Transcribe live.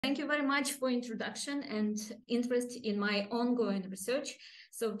Thank you very much for introduction and interest in my ongoing research.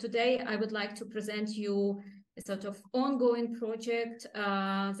 So today I would like to present you a sort of ongoing project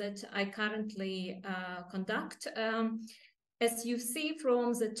that I currently conduct. As you see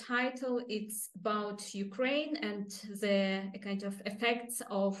from the title, it's about Ukraine and the kind of effects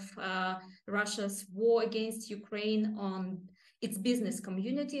of Russia's war against Ukraine on its business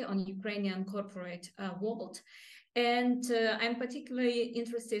community, on Ukrainian corporate world. And I'm particularly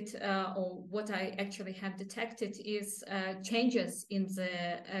interested, or what I actually have detected is changes in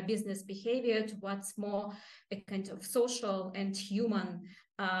the business behavior towards more a kind of social and human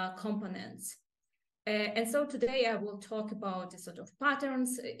components. And so today I will talk about the sort of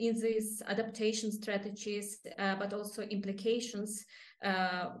patterns in these adaptation strategies, but also implications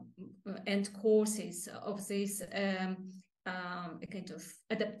and causes of these kind of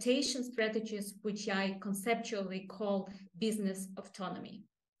adaptation strategies, which I conceptually call business autonomy.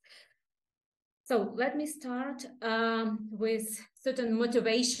 So let me start with certain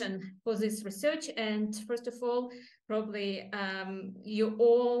motivation for this research. And first of all, probably you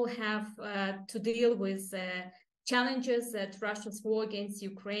all have to deal with challenges that Russia's war against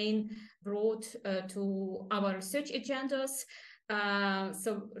Ukraine brought to our research agendas.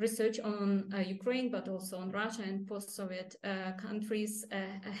 So research on Ukraine, but also on Russia and post-Soviet countries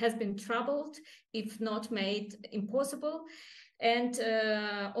has been troubled, if not made impossible. And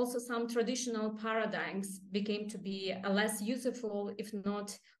also some traditional paradigms became to be less useful, if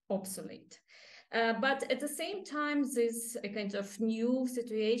not obsolete. But at the same time, this kind of new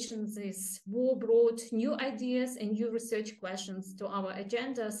situations, this war brought new ideas and new research questions to our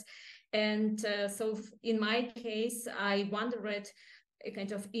agendas. And so in my case, I wondered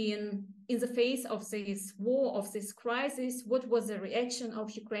kind of in the face of this war, of this crisis, what was the reaction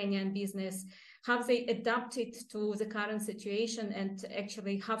of Ukrainian business? Have they adapted to the current situation and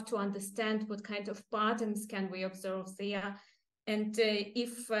actually have to understand what kind of patterns can we observe there? And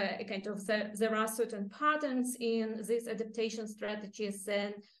if kind of there are certain patterns in these adaptation strategies,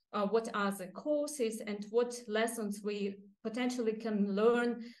 then what are the causes and what lessons we potentially can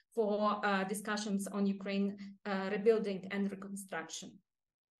learn for discussions on Ukraine rebuilding and reconstruction.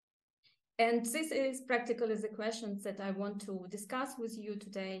 And this is practically the questions that I want to discuss with you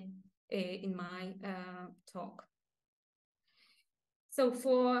today in my talk. So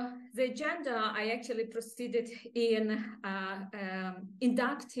for the agenda, I actually proceeded in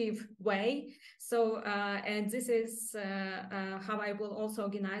inductive way. So, and this is how I will also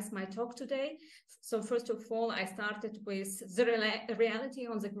organize my talk today. So first of all, I started with the reality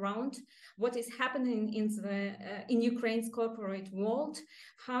on the ground, what is happening in Ukraine's corporate world,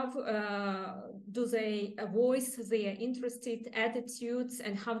 how do they voice their interested attitudes,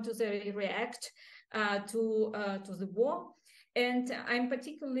 and how do they react to the war. And I'm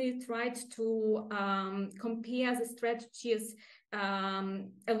particularly tried to compare the strategies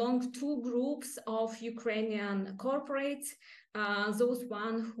along two groups of Ukrainian corporates, those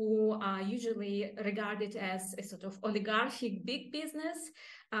one who are usually regarded as a sort of oligarchic big business,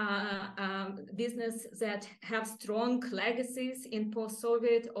 business that have strong legacies in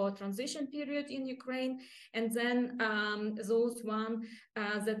post-Soviet or transition period in Ukraine, and then those one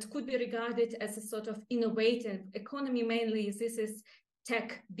that could be regarded as a sort of innovative economy. Mainly this is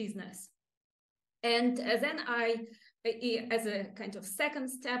tech business. And then as a kind of second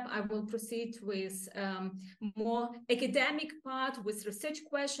step, I will proceed with more academic part with research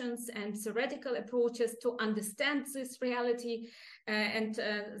questions and theoretical approaches to understand this reality. And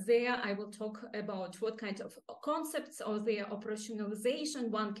there I will talk about what kind of concepts or their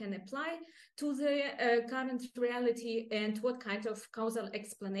operationalization one can apply to the current reality and what kind of causal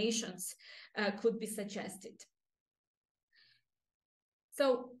explanations could be suggested.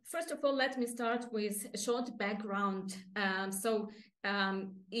 So first of all, let me start with a short background.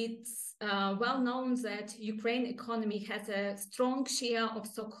 It's well known that Ukraine economy has a strong share of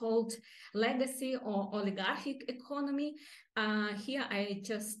so-called legacy or oligarchic economy. Here I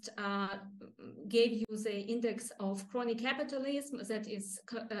just gave you the index of crony capitalism that is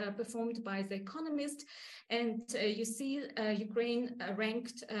performed by The Economist. And you see Ukraine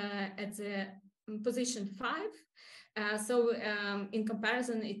ranked at the position 5. In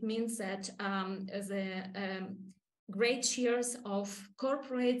comparison, it means that the great shares of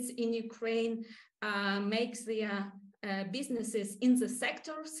corporates in Ukraine makes their businesses in the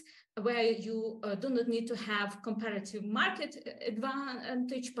sectors where you do not need to have comparative market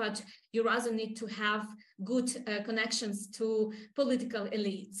advantage, but you rather need to have good connections to political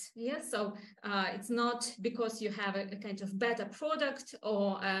elites. Yeah, so it's not because you have a kind of better product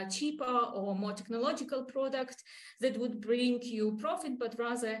or a cheaper or more technological product that would bring you profit, but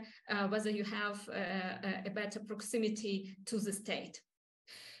rather whether you have a better proximity to the state.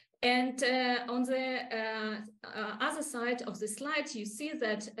 And on the other side of the slide, you see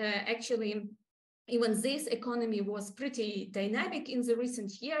that actually even this economy was pretty dynamic in the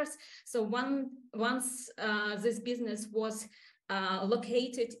recent years. So once this business was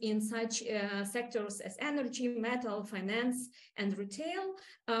located in such sectors as energy, metal, finance, and retail,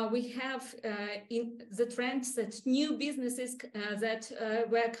 we have in the trends that new businesses that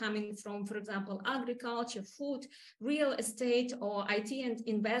were coming from, for example, agriculture, food, real estate, or IT and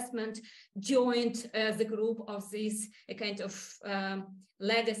investment joined the group of this kind of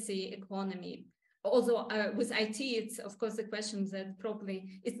legacy economy. Although with IT, it's of course the question that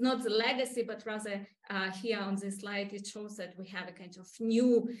probably it's not the legacy, but rather here on this slide, it shows that we have a kind of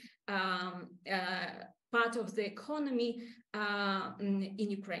new part of the economy in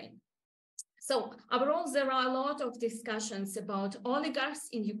Ukraine. So overall, there are a lot of discussions about oligarchs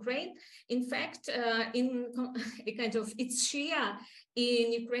in Ukraine. In fact, in a kind of its share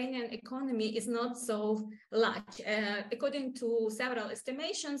in Ukrainian economy is not so large. According to several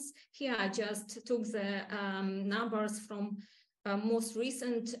estimations, here I just took the numbers from most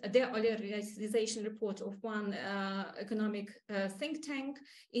recent de-oligarchization report of one economic think tank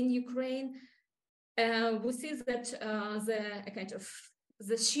in Ukraine. We see that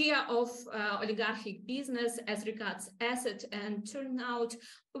the share of oligarchic business as regards asset and turnout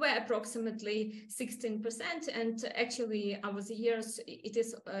were approximately 16%, and actually over the years it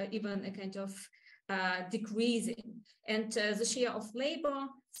is even a kind of decreasing. And the share of labor,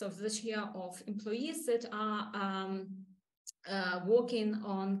 so the share of employees that are working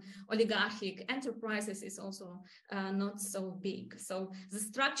on oligarchic enterprises is also not so big. So the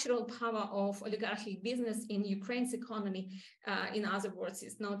structural power of oligarchic business in Ukraine's economy, in other words,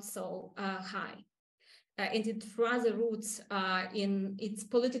 is not so high. And it rather roots in its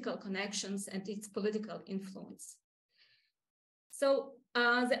political connections and its political influence. So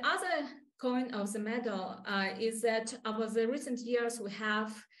the other coin of the medal is that over the recent years we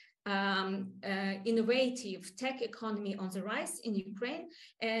have innovative tech economy on the rise in Ukraine,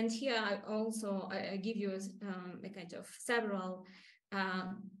 and here I also give you a kind of several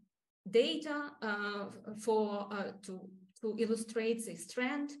data to illustrate this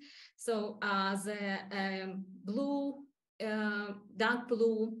trend. So the dark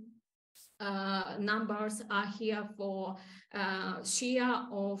blue numbers are here for share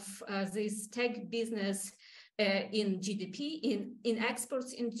of this tech business in GDP, in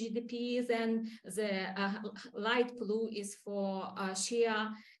exports in GDP. Then the light blue is for share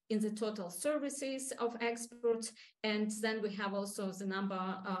in the total services of exports, and then we have also the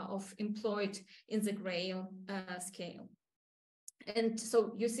number of employed in the gray scale. And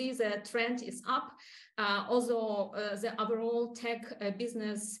so you see the trend is up, although the overall tech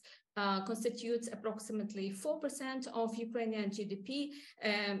business constitutes approximately 4% of Ukrainian GDP.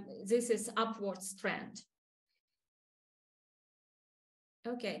 This is upwards trend.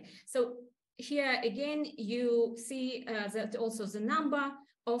 Okay, so here again, you see that also the number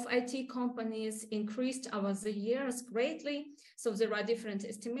of IT companies increased over the years greatly. So there are different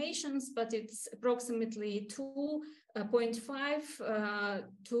estimations, but it's approximately 2.5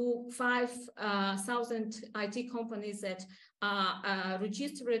 to 5,000 IT companies that are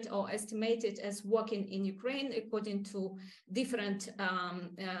registered or estimated as working in Ukraine according to different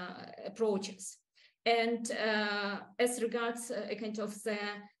approaches. And as regards a kind of the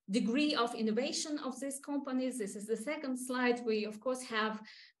degree of innovation of these companies, this is the second slide. We of course have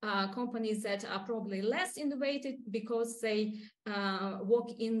companies that are probably less innovative because they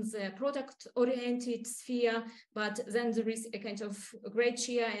work in the product-oriented sphere, but then there is a kind of great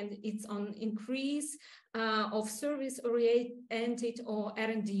share, and it's on increase of service-oriented or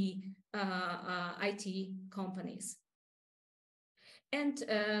R&D IT companies. And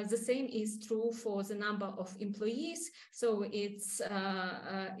the same is true for the number of employees. So it's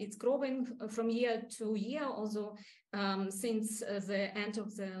growing from year to year. Also, since the end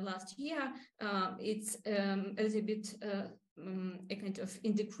of the last year, it's a little bit a kind of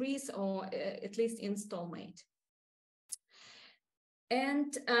in decrease, or at least in stalemate.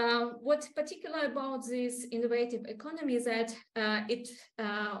 And what's particular about this innovative economy is that it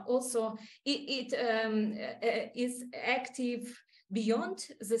is active beyond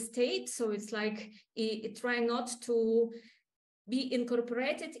the state. So it's like it try not to be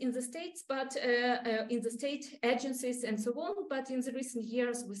incorporated in the states, but in the state agencies and so on. But in the recent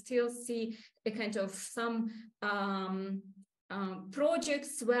years, we still see a kind of some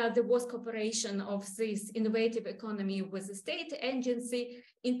projects where there was cooperation of this innovative economy with the state agency,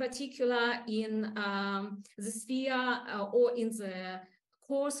 in particular in the sphere or in the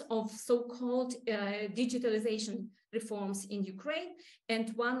course of so-called digitalization reforms in Ukraine. And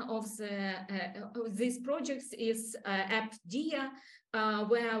one of these projects is app DIA,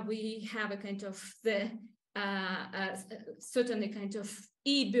 where we have a kind of the certainly kind of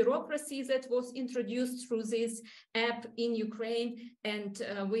e-bureaucracy that was introduced through this app in Ukraine. And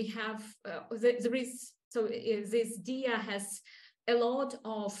we have, there is, so this DIA has a lot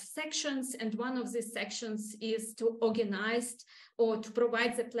of sections, and one of these sections is to organize or to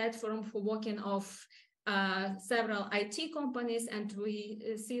provide the platform for working of several IT companies, and we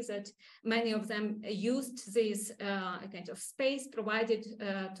see that many of them used this kind of space provided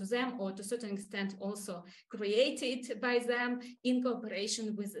to them, or to a certain extent also created by them in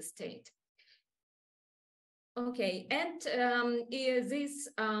cooperation with the state. Okay, and this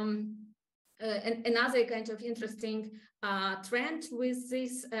another kind of interesting trend with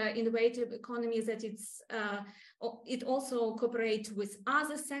this innovative economy is that it also cooperates with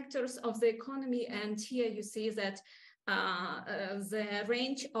other sectors of the economy. And here you see that the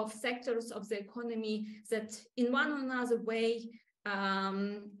range of sectors of the economy that in one or another way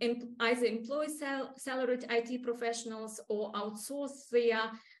either employ salaried IT professionals or outsource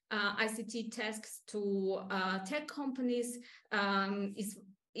their ICT tasks to tech companies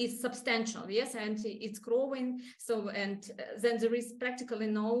is substantial, yes, and it's growing. So, and then there is practically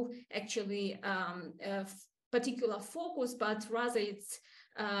no actually particular focus, but rather it's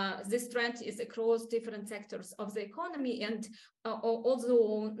this trend is across different sectors of the economy, and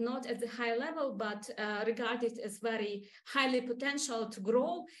although not at the high level, but regarded as very highly potential to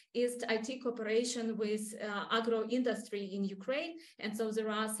grow, is IT cooperation with agro industry in Ukraine. And so there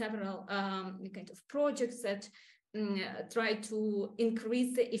are several kind of projects that try to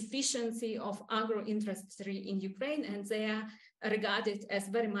increase the efficiency of agro industry in Ukraine, and they are regarded as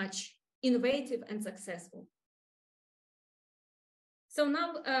very much innovative and successful. So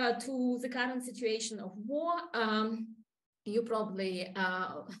now to the current situation of war. You probably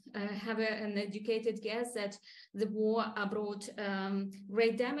have an educated guess that the war brought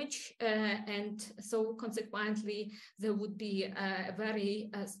great damage, and so consequently there would be a very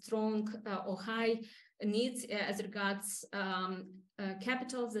strong or high needs as regards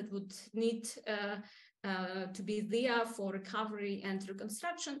capital that would need to be there for recovery and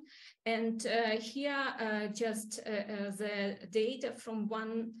reconstruction. And here just the data from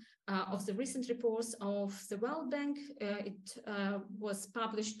one of the recent reports of the World Bank. It was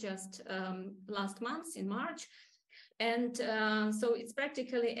published just last month in March. And so it's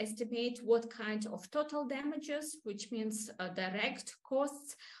practically estimate what kind of total damages, which means direct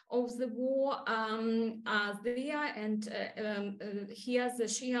costs of the war are there. And here the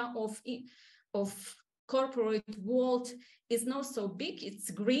share of corporate world is not so big,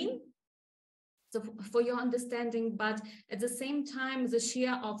 it's green. So for your understanding, but at the same time, the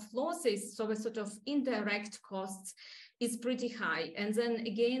share of losses, so a sort of indirect costs, is pretty high. And then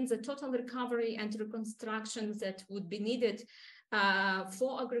again, the total recovery and reconstruction that would be needed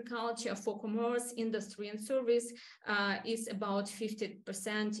for agriculture, for commerce, industry and service is about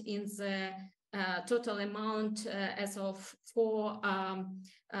 50% in the total amount as of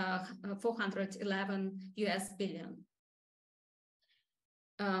 411 US billion.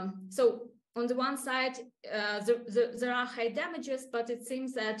 So on the one side, there are high damages, but it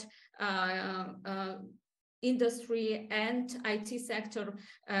seems that industry and IT sector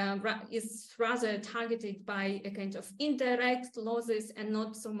is rather targeted by a kind of indirect losses and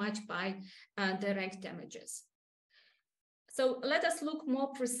not so much by direct damages. So let us look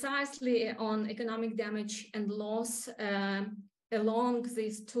more precisely on economic damage and loss along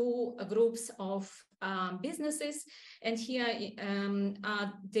these two groups of businesses. And here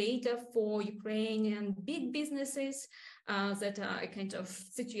are data for Ukrainian big businesses that are kind of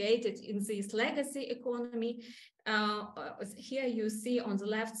situated in this legacy economy. Here you see on the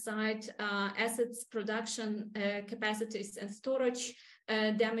left side assets, production capacities and storage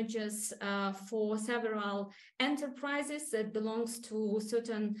damages for several enterprises that belongs to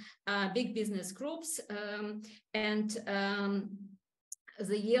certain big business groups.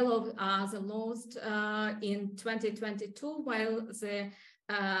 The yellow are the lost in 2022, while the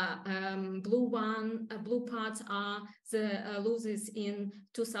blue parts are the losses in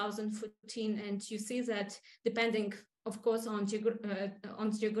 2014. And you see that depending of course, on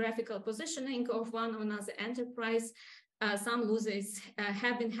geographical positioning of one or another enterprise. Some losses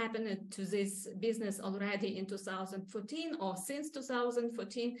have been happening to this business already in 2014 or since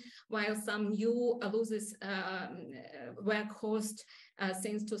 2014, while some new losses were caused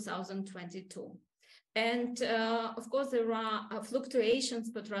since 2022. And of course, there are fluctuations,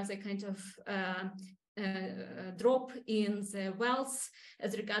 but rather kind of drop in the wealth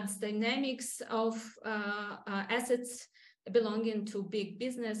as regards dynamics of assets belonging to big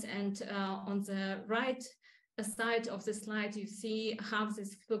business. And on the right side of the slide, you see how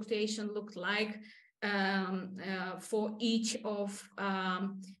this fluctuation looked like for each of a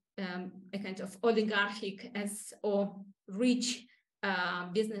kind of oligarchic or rich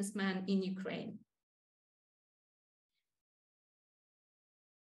businessman in Ukraine.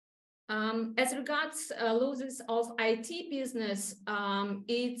 As regards losses of IT business,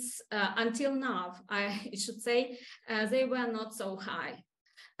 it's until now, I should say, they were not so high.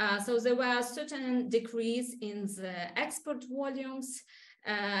 So there were a certain decrease in the export volumes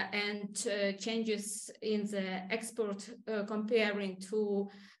and changes in the export comparing to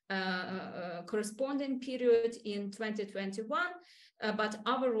corresponding period in 2021. But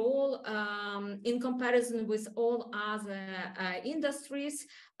overall, in comparison with all other industries,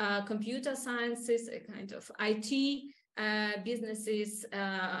 computer sciences, kind of IT businesses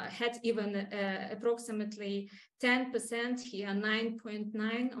had even approximately 10% here,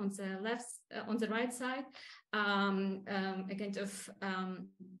 9.9 on the left, on the right side, a kind of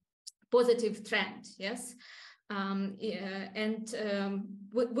positive trend, yes. We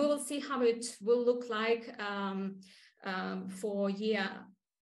will see how it will look like for year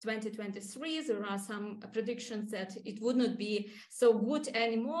 2023. There are some predictions that it would not be so good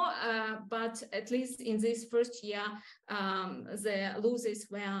anymore, but at least in this first year, the losses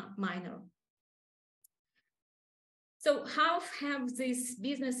were minor. So how have these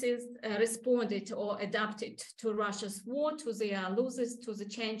businesses responded or adapted to Russia's war, to their losses, to the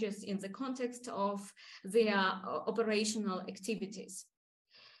changes in the context of their operational activities?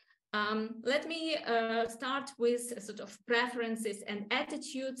 Let me start with sort of preferences and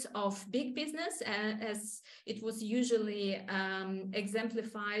attitudes of big business, as it was usually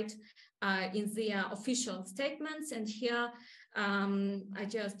exemplified in their official statements. And here I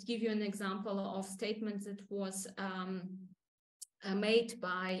just give you an example of statements that was made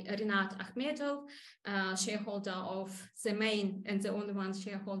by Rinat Akhmetov, shareholder of the main and the only one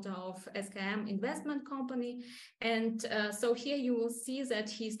shareholder of SKM investment company. And so here you will see that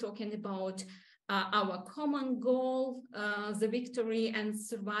he's talking about our common goal, the victory and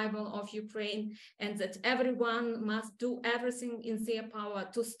survival of Ukraine, and that everyone must do everything in their power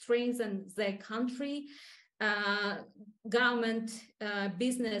to strengthen their country. Government,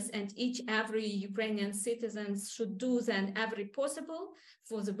 business, and every Ukrainian citizens should do then every possible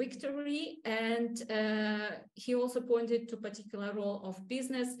for the victory. And he also pointed to particular role of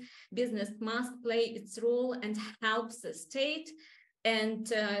business. Business must play its role and help the state.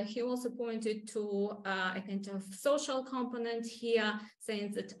 And he also pointed to a kind of social component here,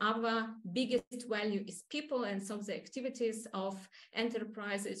 saying that our biggest value is people, and so the activities of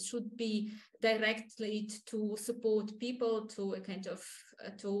enterprises should be directly to support people, to a kind of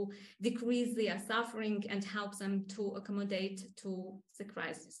to decrease their suffering and help them to accommodate to the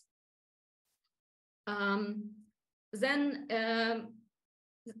crisis.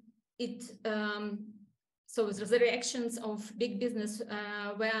 So the reactions of big business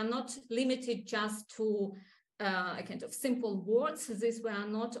were not limited just to a kind of simple words. These were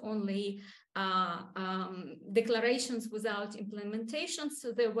not only declarations without implementations.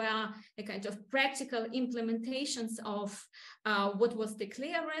 So there were a kind of practical implementations of what was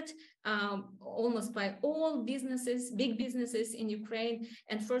declared almost by all businesses, big businesses in Ukraine.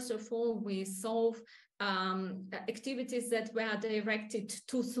 And first of all, we saw activities that were directed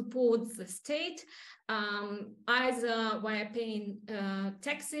to support the state, either via paying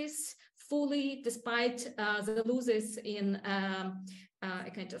taxes fully, despite the losses in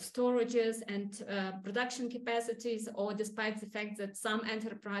a kind of storages and production capacities, or despite the fact that some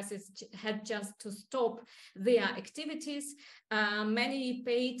enterprises had just to stop their activities. Many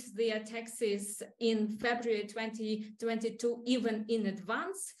paid their taxes in February 2022, even in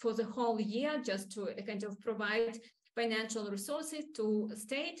advance for the whole year, just to kind of provide financial resources to the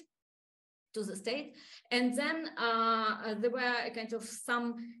state. And then there were a kind of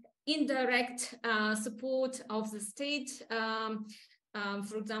some indirect support of the state.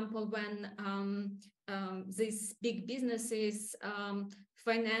 For example, when these big businesses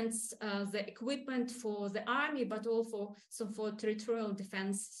finance the equipment for the army, but also for territorial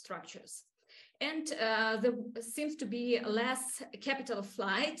defense structures. And there seems to be less capital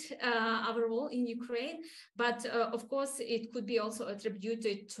flight overall in Ukraine, but of course it could be also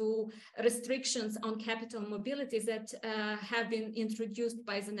attributed to restrictions on capital mobility that have been introduced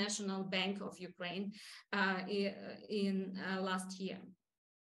by the National Bank of Ukraine in last year.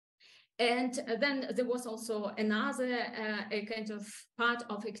 And then there was also another a kind of part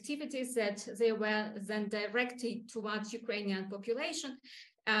of activities that they were then directed towards Ukrainian population.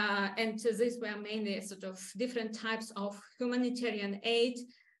 And these were mainly sort of different types of humanitarian aid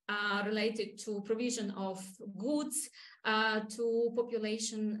related to provision of goods to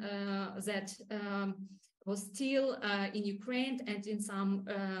population that was still in Ukraine and in some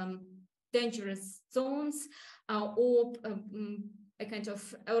dangerous zones, or a kind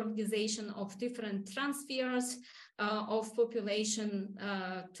of organization of different transfers of population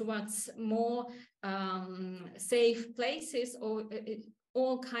towards more safe places, or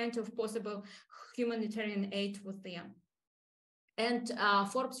all kinds of possible humanitarian aid was there. And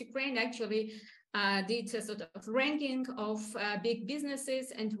Forbes Ukraine actually did a sort of ranking of big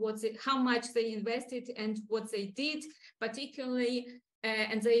businesses and how much they invested and what they did particularly,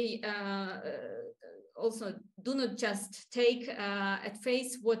 and they also do not just take at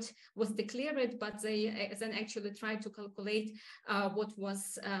face what was declared, but they then actually try to calculate what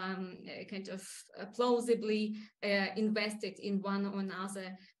was kind of plausibly invested in one or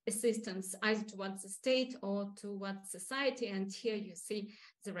another assistance, either towards the state or towards society. And here you see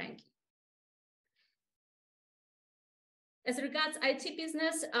the ranking. As regards IT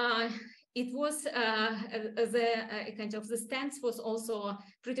business, it was the stance was also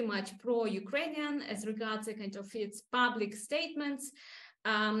pretty much pro-Ukrainian as regards the kind of its public statements.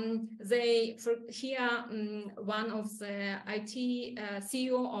 One of the IT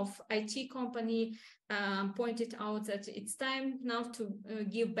CEO of IT company pointed out that it's time now to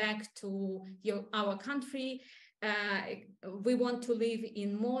give back to our country. We want to live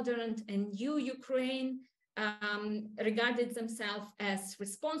in modern and new Ukraine. Regarded themselves as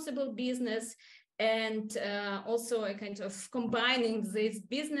responsible business, and also a kind of combining this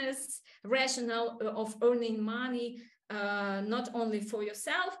business rationale of earning money not only for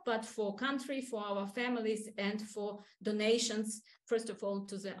yourself but for country, for our families, and for donations, first of all,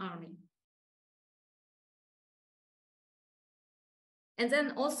 to the army. And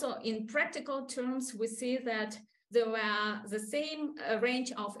then also in practical terms, we see that there were the same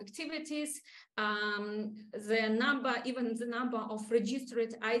range of activities. Even the number of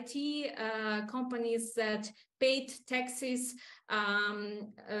registered IT companies that paid taxes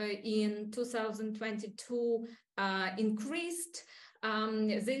in 2022 increased.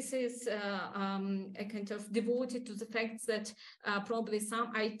 This is a kind of devoted to the fact that probably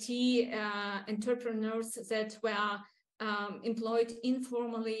some IT entrepreneurs that were employed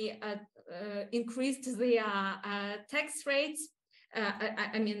informally increased their tax rates.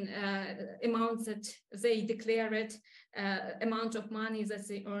 Amounts that they declared, amount of money that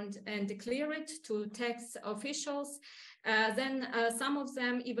they earned and declared to tax officials. Then some of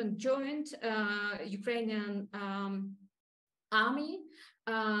them even joined Ukrainian army.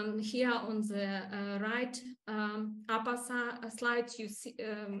 Here on the right upper slide, you see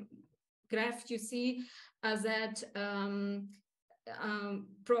graph. You see that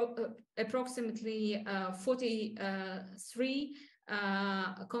approximately 43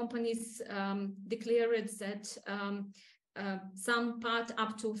 companies declared that some part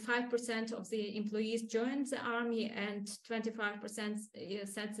up to 5% of the employees joined the army, and 25%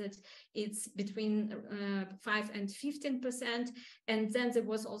 said that it's between 5 and 15%. And then there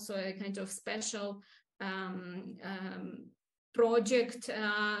was also a kind of special project,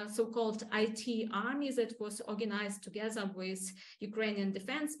 so-called IT army, that was organized together with Ukrainian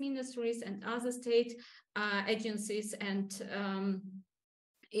defense ministries and other state agencies. And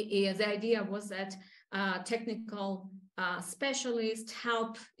the idea was that technical specialists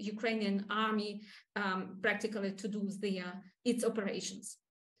help Ukrainian army practically to do its operations.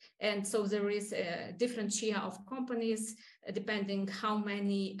 And so there is a different share of companies depending how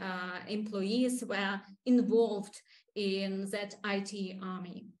many employees were involved in that IT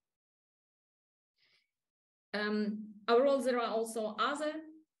army. Overall, there are also other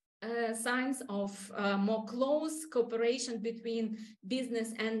signs of more close cooperation between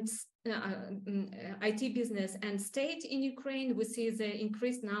business and IT business and state in Ukraine. We see the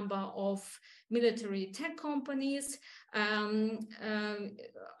increased number of military tech companies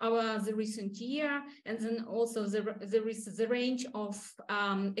over the recent year, and then also there is the range of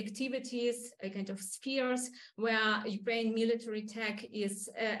activities, a kind of spheres where Ukraine military tech is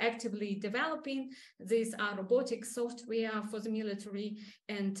actively developing. These are robotic software for the military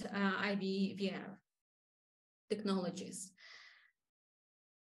and IVR technologies.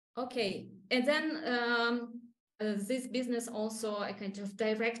 Okay, and then this business also kind of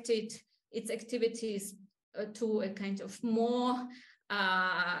directed its activities to a kind of more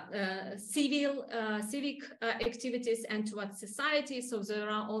civic activities and towards society. So there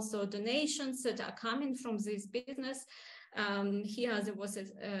are also donations that are coming from this business. Here there was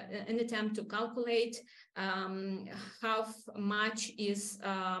an attempt to calculate how much is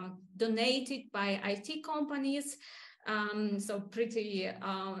donated by IT companies. So pretty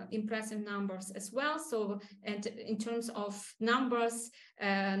impressive numbers as well. So, and in terms of numbers,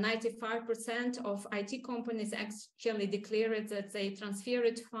 95% of IT companies actually declared that they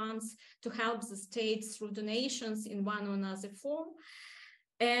transferred funds to help the state through donations in one or another form.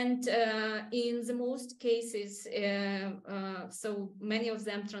 And in the most cases, so many of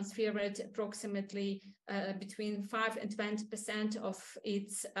them transferred approximately between 5 and 20% of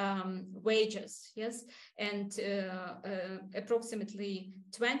its wages, yes, and approximately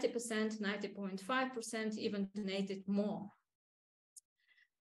 20%, 90.5% even donated more.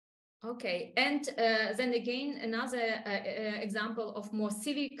 Okay, and then again, another example of more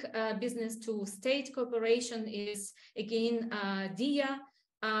civic business to state cooperation is again DIA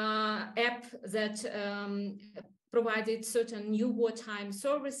app that provided certain new wartime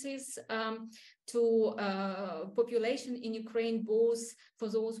services to population in Ukraine, both for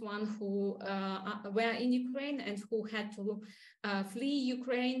those who were in Ukraine and who had to flee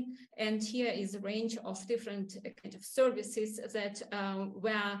Ukraine. And here is a range of different kind of services that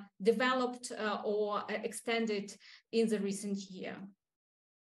were developed or extended in the recent year.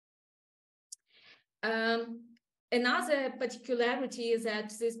 Another particularity is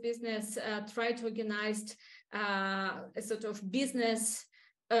that this business tried to organize a sort of business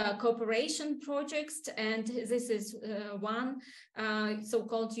cooperation projects, and this is one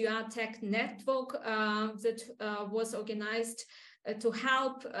so-called UR Tech network that was organized to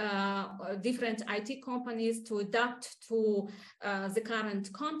help different IT companies to adapt to the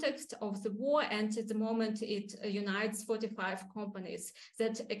current context of the war. And at the moment, it unites 45 companies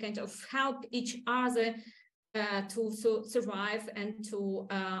that kind of help each other to survive and to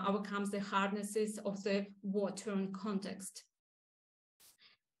overcome the hardnesses of the war-torn context.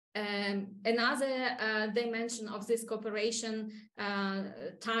 Another dimension of this cooperation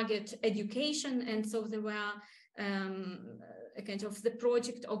target education, and so there were a kind of the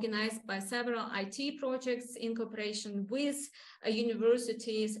project organized by several IT projects in cooperation with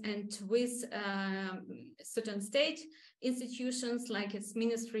universities and with certain state institutions like its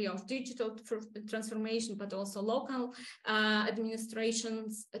Ministry of Digital Transformation, but also local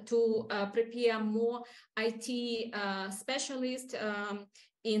administrations to prepare more IT specialists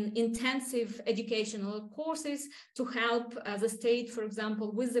in intensive educational courses to help the state, for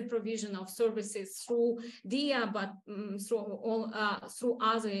example, with the provision of services through DIA, but through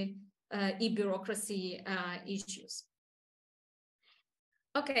other e-bureaucracy issues.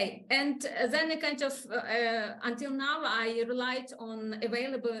 Okay, and then a kind of, until now, I relied on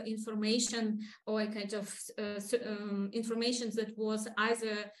available information or a kind of information that was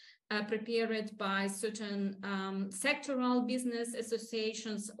either prepared by certain sectoral business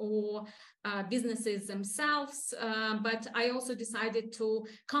associations or businesses themselves, but I also decided to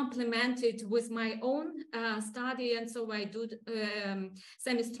complement it with my own study, and so I did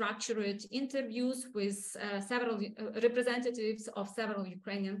semi-structured interviews with several representatives of several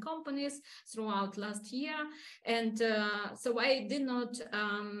Ukrainian companies throughout last year, and so I did not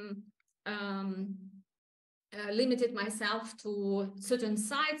limited myself to certain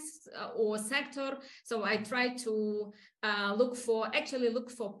sites or sector. So I tried to look for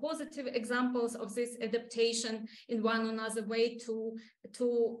positive examples of this adaptation in one another way to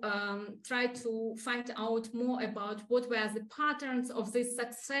try to find out more about what were the patterns of this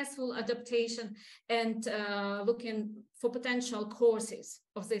successful adaptation and looking for potential causes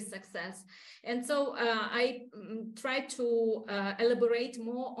of this success. And so I tried to elaborate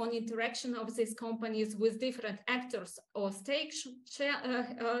more on interaction of these companies with different actors or stakeholders.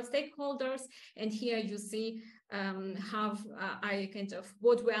 And here you see how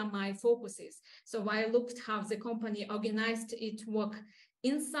what were my focuses. So I looked how the company organized its work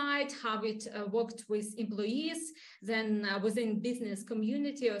inside, how it worked with employees, then within business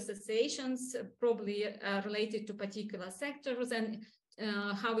community or associations, probably related to particular sectors, and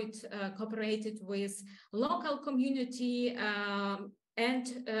how it cooperated with local community and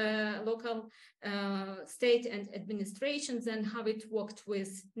local state and administrations, and how it worked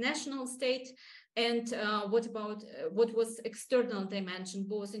with national state, and what was external dimension,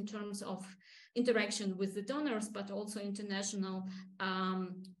 both in terms of interaction with the donors, but also international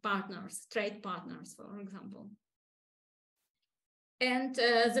partners, trade partners, for example. And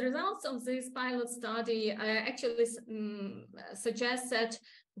the results of this pilot study actually suggest that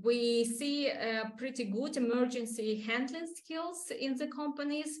we see pretty good emergency handling skills in the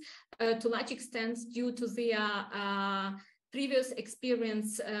companies, to large extent due to their previous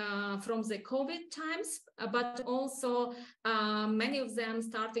experience from the COVID times, but also many of them,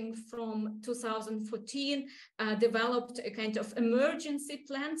 starting from 2014, developed a kind of emergency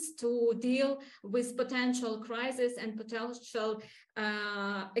plans to deal with potential crisis and potential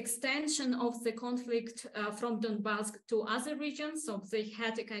extension of the conflict from Donbass to other regions. So they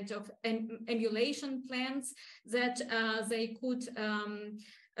had a kind of emulation plans that they could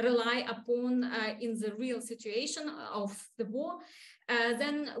rely upon in the real situation of the war.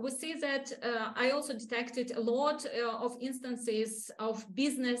 Then we see that I also detected a lot of instances of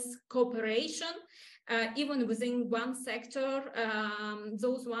business cooperation, even within one sector,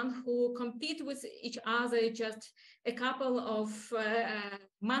 those ones who compete with each other just a couple of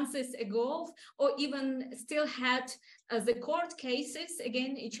months ago, or even still had the court cases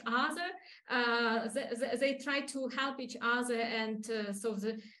against each other. They try to help each other, and so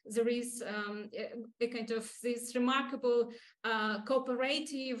there is a kind of this remarkable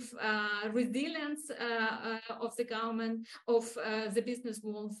cooperative resilience of the government, of the business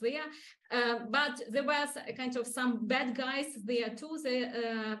world there. But there was a kind of some bad guys there too. They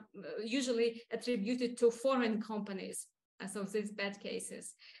usually attributed to foreign companies, so these bad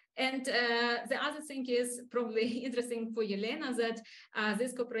cases. And the other thing is probably interesting for Elena, that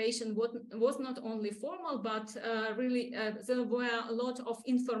this cooperation was not only formal, but really there were a lot of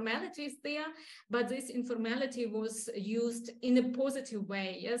informalities there, but this informality was used in a positive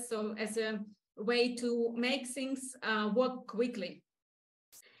way, yes? So as a way to make things work quickly.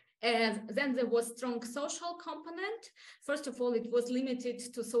 And then there was strong social component. First of all, it was limited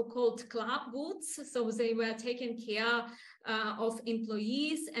to so-called club goods. So they were taking care of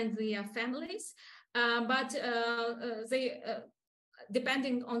employees and their families. But they,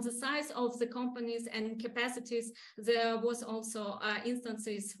 depending on the size of the companies and capacities, there was also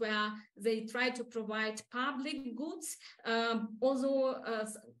instances where they tried to provide public goods, although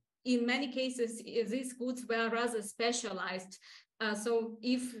in many cases, these goods were rather specialized. So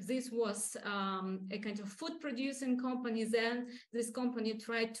if this was a kind of food producing company, then this company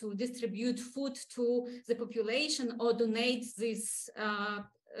tried to distribute food to the population or donate these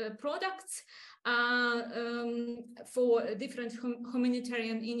products for different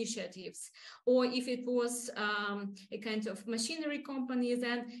humanitarian initiatives. Or if it was a kind of machinery company,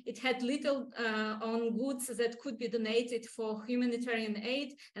 then it had little on goods that could be donated for humanitarian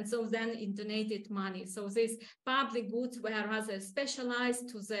aid, and so then it donated money. So these public goods were rather specialized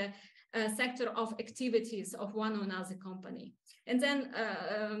to the sector of activities of one or another company. And then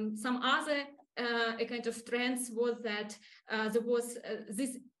some other a kind of trends was that there was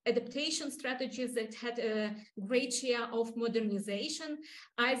this adaptation strategies that had a great share of modernization,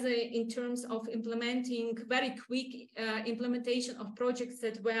 either in terms of implementing very quick implementation of projects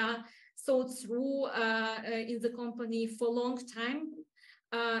that were thought through in the company for a long time.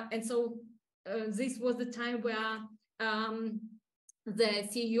 And so this was the time where the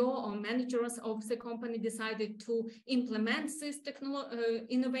CEO or managers of the company decided to implement these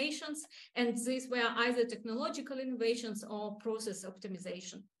innovations, and these were either technological innovations or process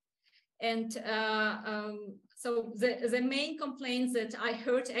optimization. And so the main complaints that I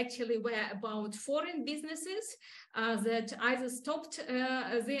heard actually were about foreign businesses that either stopped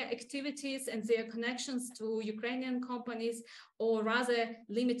their activities and their connections to Ukrainian companies, or rather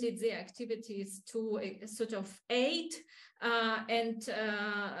limited their activities to a sort of aid, and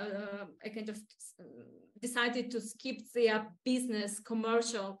I kind of decided to skip their business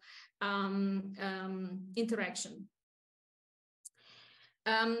commercial interaction.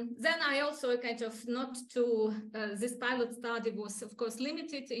 Then I also this pilot study was of course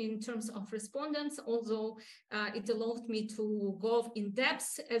limited in terms of respondents, although it allowed me to go in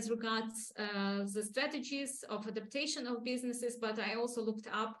depth as regards the strategies of adaptation of businesses, but I also looked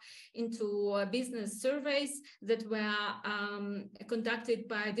up into business surveys that were conducted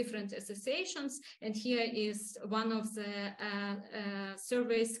by different associations. And here is one of the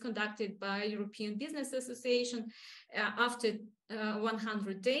surveys conducted by European Business Association after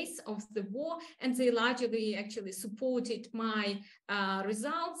 100 days of the war, and they largely actually supported my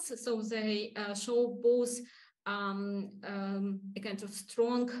results. So they show both a kind of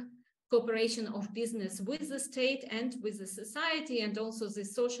strong cooperation of business with the state and with the society, and also the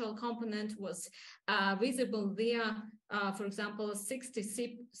social component was visible there. For example,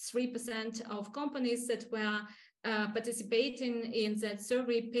 63% of companies that were participating in that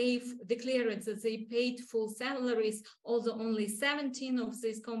survey declared that they paid full salaries, although only 17 of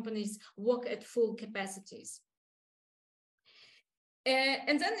these companies work at full capacities.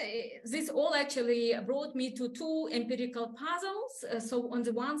 And then this all actually brought me to two empirical puzzles. So on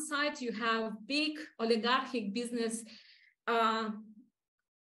the one side, you have big oligarchic business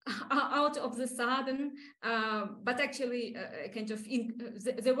out of the sudden, but actually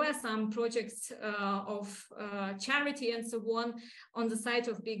there were some projects of charity and so on the side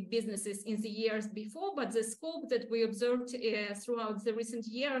of big businesses in the years before, but the scope that we observed throughout the recent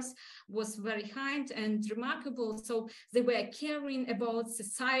years was very high and remarkable. So they were caring about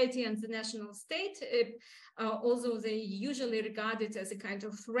society and the national state, although they usually regard it as a kind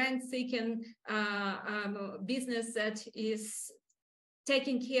of rent-seeking business that is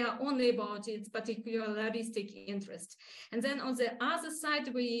taking care only about its particularistic interest. And then on the other side,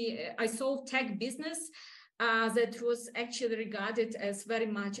 I saw tech business that was actually regarded as very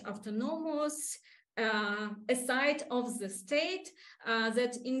much autonomous, aside of the state,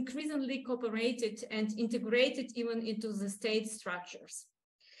 that increasingly cooperated and integrated even into the state structures.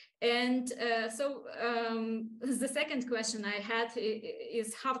 And so the second question I had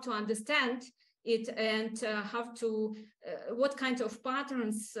is how to understand it and what kind of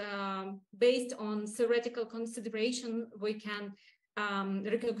patterns based on theoretical consideration we can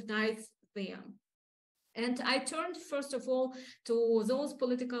recognize there. And I turned first of all to those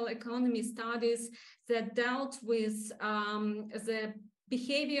political economy studies that dealt with the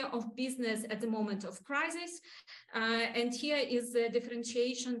behavior of business at the moment of crisis. And here is the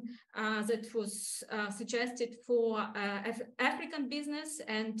differentiation that was suggested for African business,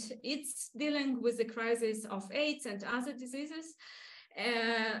 and it's dealing with the crisis of AIDS and other diseases.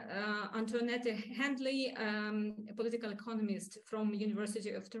 Antoinette Handley, a political economist from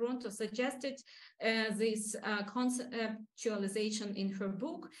University of Toronto, suggested this conceptualization in her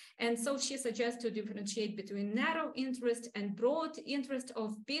book. And so she suggests to differentiate between narrow interest and broad interest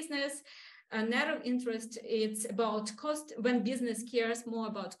of business. Narrow interest, it's about cost, when business cares more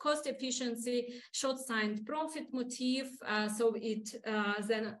about cost efficiency, short-sighted profit motive, so it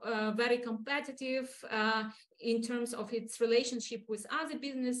then very competitive in terms of its relationship with other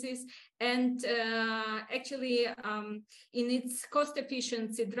businesses, and actually in its cost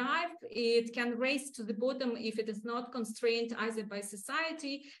efficiency drive, it can race to the bottom if it is not constrained either by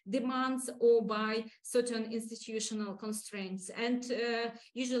society demands or by certain institutional constraints. And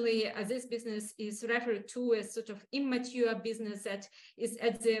usually this business is referred to as sort of immature business that is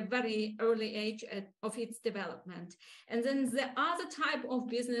at the very early age of its development. And then the other type of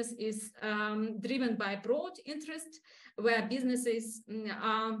business is driven by broad interest, where businesses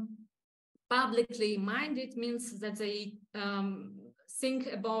are publicly minded, means that they think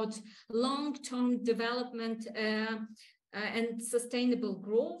about long-term development and sustainable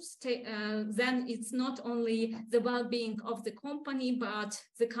growth. Then it's not only the well-being of the company, but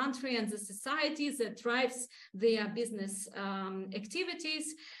the country and the society that drives their business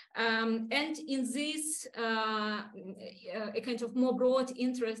activities. And in this a kind of more broad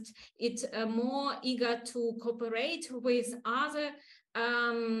interest, it's more eager to cooperate with other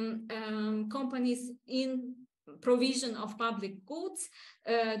companies in provision of public goods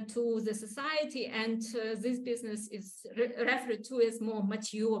to the society, and this business is referred to as more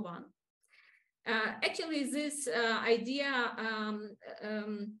mature one. Actually, this idea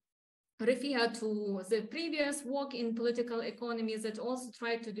refer to the previous work in political economy that also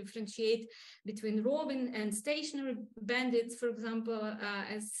tried to differentiate between roving and stationary bandits, for example,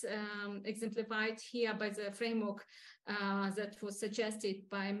 as exemplified here by the framework that was suggested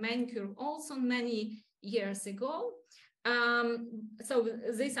by Melnykovska also many years ago. So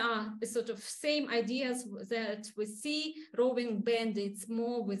these are the sort of same ideas that we see. Roving bandits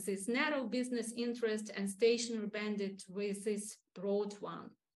more with this narrow business interest, and stationary bandit with this broad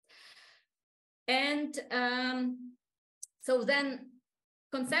one. And so then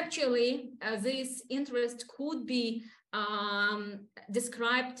conceptually, this interest could be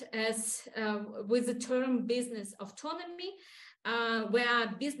described as with the term business autonomy, where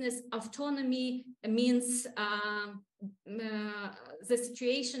business autonomy means the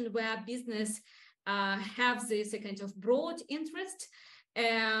situation where business have this kind of broad interest,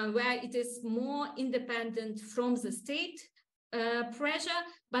 where it is more independent from the state pressure,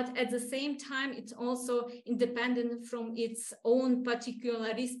 but at the same time it's also independent from its own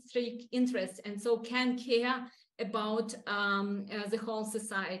particularistic interests, and so can care about the whole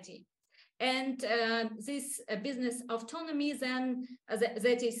society. And this business autonomy then,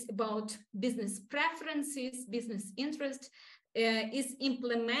 that is about business preferences, business interest, is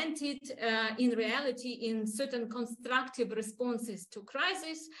implemented in reality in certain constructive responses to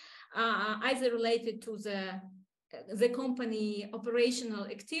crisis, either related to the company operational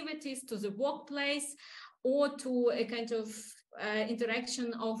activities, to the workplace, or to a kind of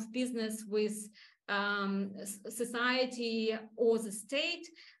interaction of business with society or the state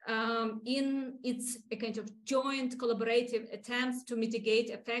in its a kind of joint collaborative attempts to mitigate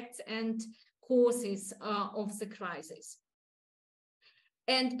effects and causes of the crisis.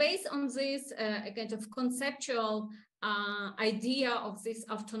 And based on this a kind of conceptual idea of this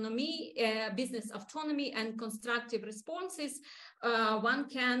autonomy, business autonomy and constructive responses, one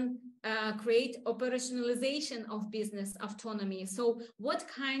can create operationalization of business autonomy. So what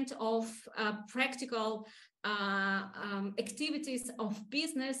kind of practical activities of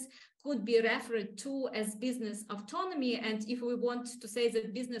business could be referred to as business autonomy? And if we want to say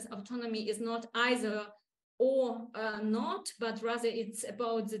that business autonomy is not either or not, but rather it's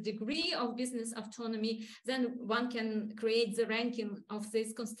about the degree of business autonomy, then one can create the ranking of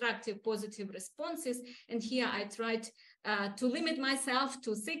these constructive positive responses. And here I tried to limit myself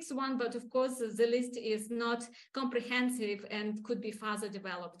to 6 but of course the list is not comprehensive and could be further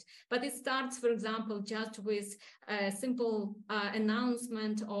developed. But it starts, for example, just with a simple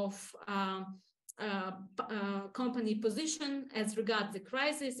announcement of company position as regards the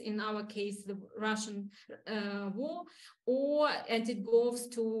crisis, in our case the Russian war, and it goes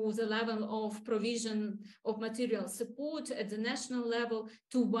to the level of provision of material support at the national level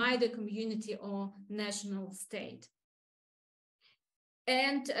to wider community or national state.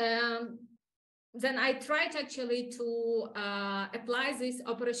 And then I tried actually to apply this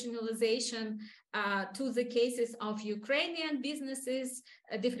operationalization to the cases of Ukrainian businesses,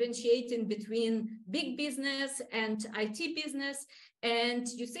 differentiating between big business and IT business. And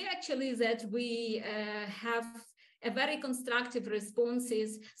you see actually that we have a very constructive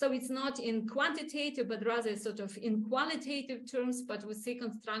responses. So it's not in quantitative, but rather sort of in qualitative terms, but we see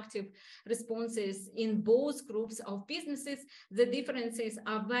constructive responses in both groups of businesses. The differences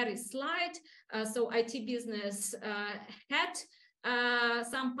are very slight. So IT business had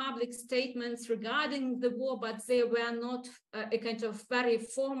some public statements regarding the war, but they were not a kind of very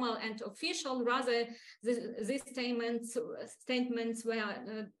formal and official. Rather, these statements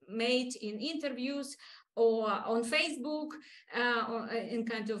were made in interviews or on Facebook, or in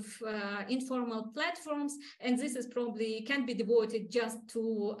kind of informal platforms, and this is probably can be devoted just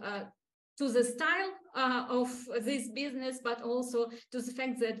to the style of this business, but also to the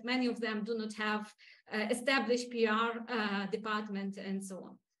fact that many of them do not have established PR department and so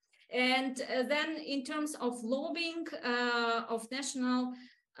on. And then in terms of lobbying of national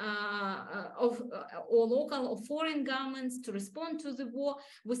or local or foreign governments to respond to the war,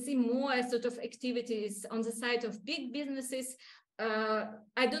 we see more sort of activities on the side of big businesses.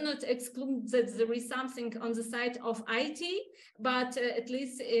 I do not exclude that there is something on the side of IT, but at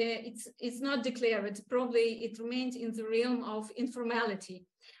least it's not declared. Probably it remains in the realm of informality.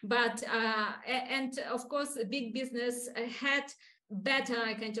 But and of course, big business had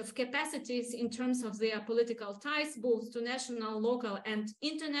better kind of capacities in terms of their political ties, both to national, local, and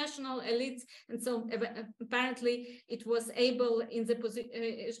international elites. And so apparently it was able in the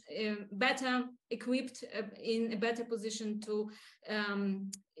better equipped in a better position to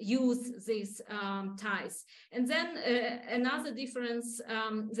use these ties. And then another difference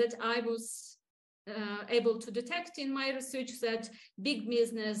that I was able to detect in my research, that big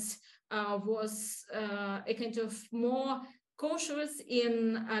business was a kind of more cautious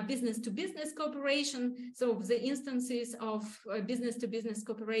in business-to-business cooperation. So the instances of business-to-business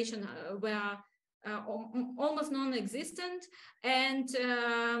cooperation were almost non-existent, and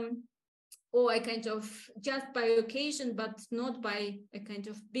or a kind of just by occasion, but not by a kind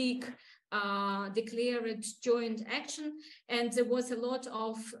of big declared joint action. And there was a lot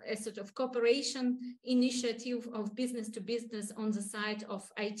of a sort of cooperation initiative of business to business on the side of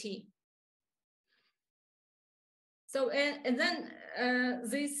IT. So, and then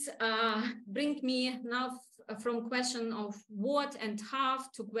this brings me now from question of what and how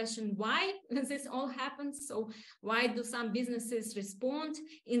to question why this all happens. So why do some businesses respond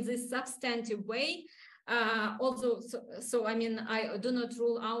in this substantive way? Although, so I mean, I do not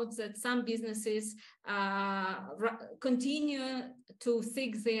rule out that some businesses continue to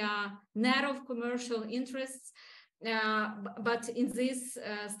seek their narrow commercial interests. But in this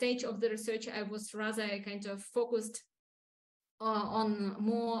stage of the research, I was rather kind of focused on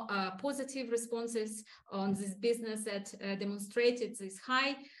more positive responses on this business that demonstrated these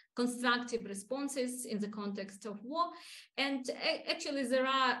high constructive responses in the context of war. And actually, there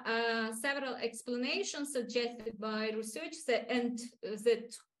are several explanations suggested by research that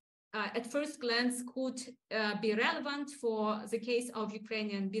at first glance could be relevant for the case of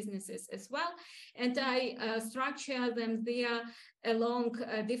Ukrainian businesses as well. And I structure them there along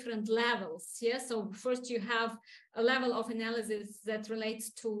different levels. Yeah, so first you have a level of analysis that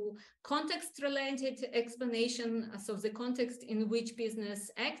relates to context-related explanation, so the context in which business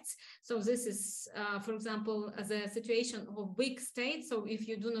acts. So this is, for example, the situation of weak states. So if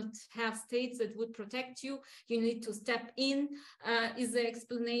you do not have states that would protect you, you need to step in, is the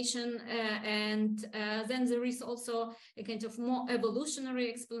explanation. And then there is also a kind of more evolutionary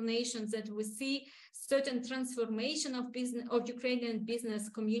explanation that we see certain transformation of business, of Ukrainian business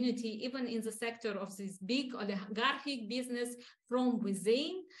community, even in the sector of this big oligarchic business from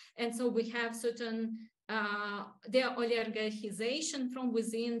within. And so we have certain their oligarchization from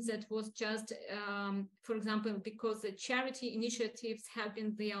within that was just, for example, because the charity initiatives have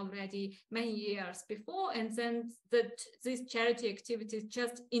been there already many years before, and then that these charity activities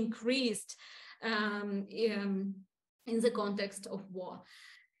just increased in the context of war.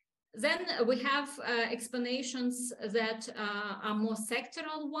 Then we have explanations that are more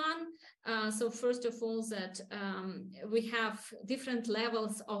sectoral one. So first of all, that we have different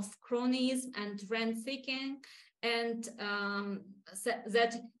levels of cronyism and rent-seeking, and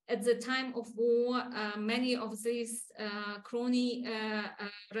that at the time of war, many of these crony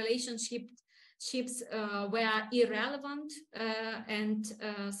relationships were irrelevant, and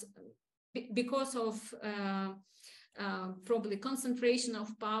because of probably concentration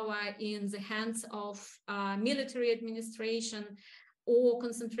of power in the hands of military administration, or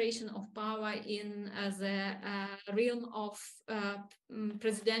concentration of power in the realm of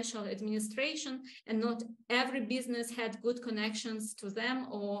presidential administration, and not every business had good connections to them.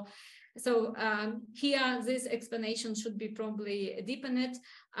 Or so here this explanation should be probably deepened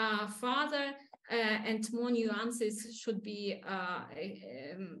further, and more nuances should be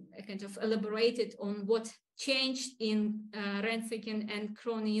kind of elaborated on what changed in rent-seeking and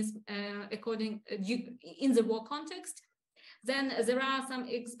cronyism in the war context. Then there are some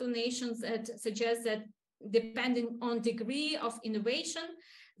explanations that suggest that depending on degree of innovation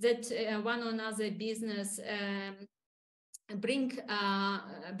that one or another business brings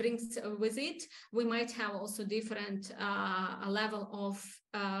with it, we might have also different level of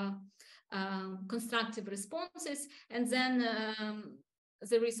constructive responses. And then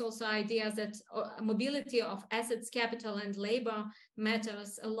there is also idea that mobility of assets, capital, and labor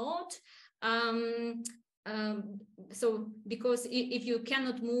matters a lot. So because if you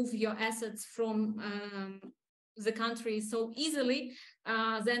cannot move your assets from the country so easily,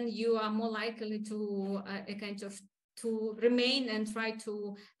 then you are more likely to to remain and try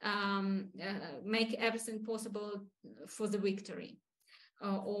to make everything possible for the victory,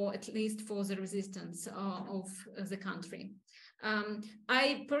 or at least for the resistance of the country.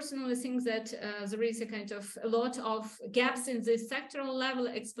 I personally think that there is a lot of gaps in the sectoral level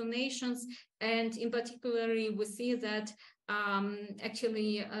explanations, and in particular we see that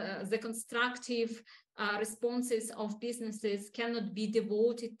actually the constructive responses of businesses cannot be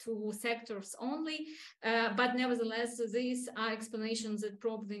devoted to sectors only, but nevertheless these are explanations that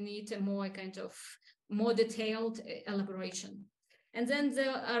probably need a more more detailed elaboration. And then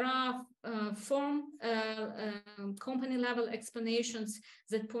there are company level explanations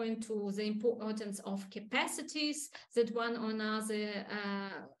that point to the importance of capacities that one or another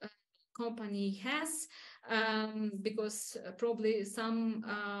company has, because probably some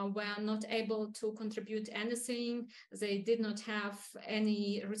were not able to contribute anything. They did not have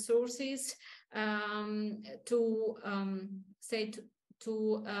any resources to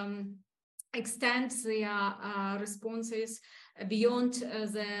extend their responses beyond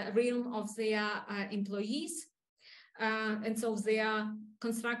the realm of their employees. And so their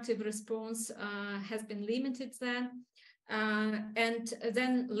constructive response has been limited there. And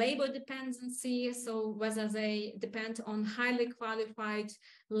then labor dependency, so whether they depend on highly qualified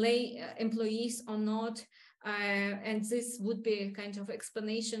employees or not, and this would be a kind of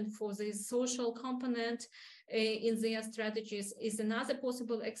explanation for the social component in their strategies is another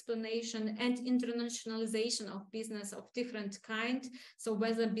possible explanation, and internationalization of business of different kind. So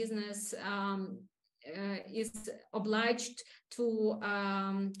whether business is obliged to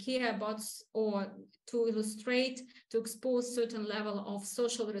care about or to illustrate, to expose certain level of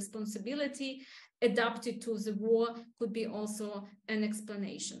social responsibility adapted to the war could be also an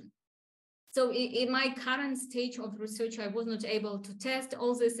explanation. So in my current stage of research, I was not able to test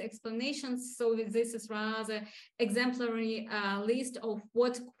all these explanations. So this is rather exemplary list of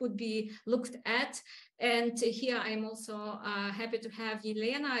what could be looked at. And here I'm also happy to have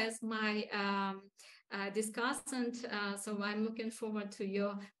Elena as my discussant. So I'm looking forward to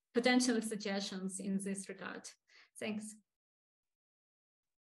your potential suggestions in this regard. Thanks.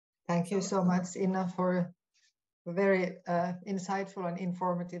 Thank you so much, Inna, for a very insightful and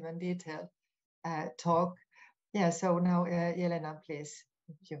informative and detailed talk. Yeah, so now Elena, please,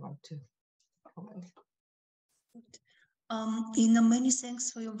 if you want to comment. Inna, many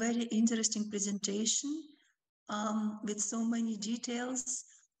thanks for your very interesting presentation with so many details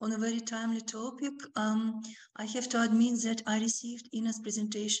on a very timely topic. I have to admit that I received Inna's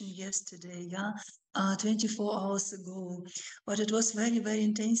presentation yesterday, 24 hours ago, but it was very, very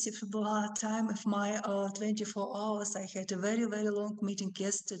intensive time of my 24 hours. I had a very, very long meeting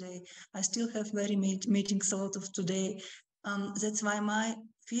yesterday. I still have very meetings a lot of today. That's why my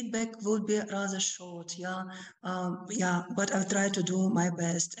feedback would be rather short, but I'll try to do my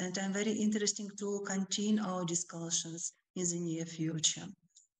best. And I'm very interested to continue our discussions in the near future.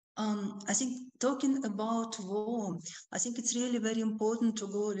 I think talking about war, I think it's really very important to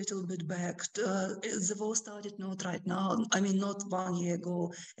go a little bit back. The war started not right now. I mean, not 1 year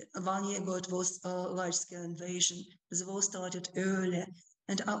ago. 1 year ago, it was a large-scale invasion. The war started earlier.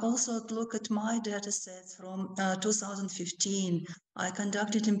 And I also look at my data sets from 2015. I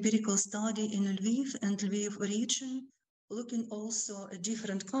conducted empirical study in Lviv and Lviv region, looking also at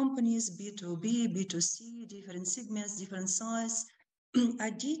different companies, B2B, B2C, different segments, different size. I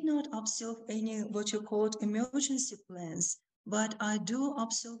did not observe any what you called emergency plans, but I do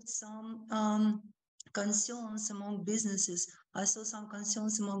observe some concerns among businesses. I saw some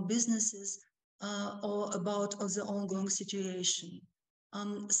concerns among businesses or about the ongoing situation.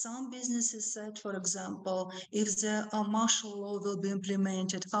 Some businesses said, for example, if the martial law will be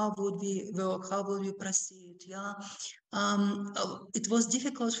implemented, how would we work? How will we proceed? It was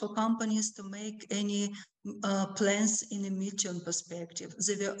difficult for companies to make any plans in a mid-term perspective.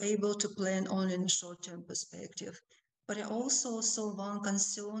 They were able to plan only in a short-term perspective. But I also saw one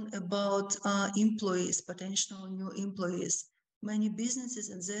concern about employees, potential new employees. Many businesses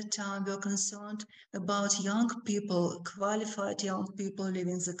at that time were concerned about young people, qualified young people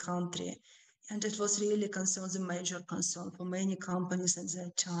leaving the country. And it was really a major concern for many companies at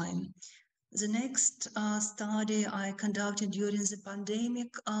that time. The next study I conducted during the pandemic,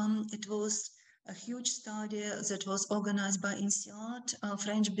 it was a huge study that was organized by INSEAD,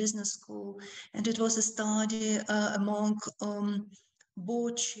 French business school. And it was a study among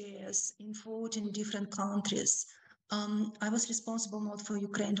board chairs in 14 different countries. I was responsible not for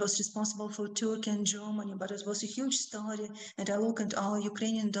Ukraine, I was responsible for Turkey and Germany, but it was a huge study, and I looked at our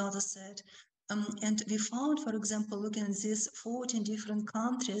Ukrainian data set. And we found, for example, looking at these 14 different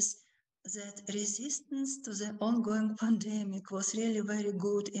countries, that resistance to the ongoing pandemic was really very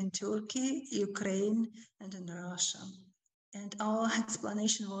good in Turkey, Ukraine, and in Russia. And our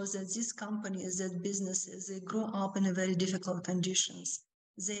explanation was that these companies, that businesses, they grew up in very difficult conditions.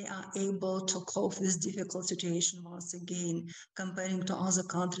 They are able to cope with difficult situation once again, comparing to other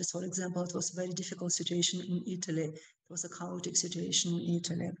countries. For example, it was a very difficult situation in Italy. It was a chaotic situation in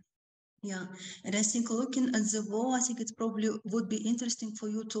Italy. Yeah, and I think looking at the war, I think it probably would be interesting for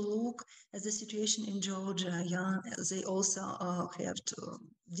you to look at the situation in Georgia. Yeah, they also have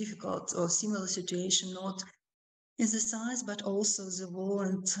difficult or similar situation, not in the size, but also the war,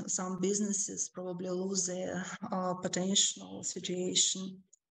 and some businesses probably lose their potential situation.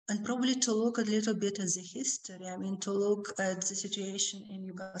 And probably to look a little bit at the history, I mean, to look at the situation in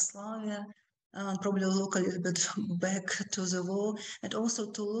Yugoslavia, and probably look a little bit back to the war, and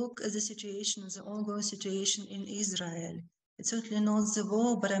also to look at the situation, the ongoing situation in Israel. It's certainly not the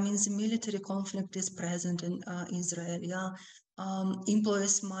war, but I mean, the military conflict is present in Israel. Yeah,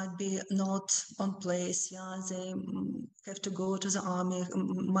 employees might be not on place, yeah, they have to go to the army,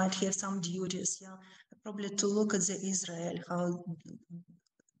 might have some duties, yeah, probably to look at the Israel, how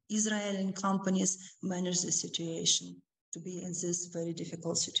Israeli companies manage the situation, to be in this very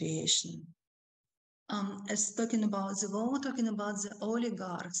difficult situation. As talking about the war, talking about the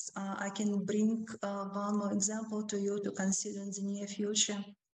oligarchs, I can bring one more example to you to consider in the near future.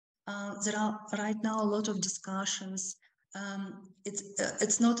 There are right now a lot of discussions.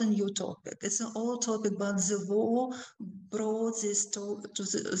 It's not a new topic. It's an old topic, but the war brought this topic to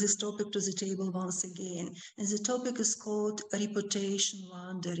the table once again. And the topic is called reputation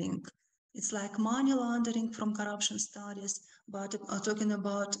laundering. It's like money laundering from corruption studies, but talking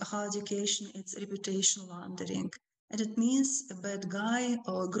about higher education, it's reputation laundering. And it means a bad guy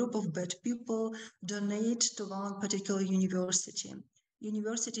or a group of bad people donate to one particular university.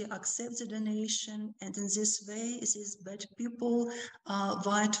 University accepts the donation, and in this way, these bad people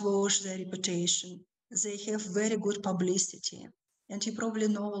whitewash their reputation. They have very good publicity. And you probably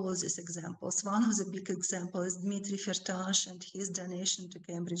know all of these examples. One of the big examples is Dmitry Firtash and his donation to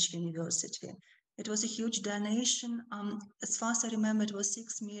Cambridge University. It was a huge donation. As far as I remember, it was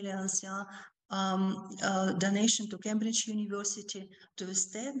 6 million donation to Cambridge University to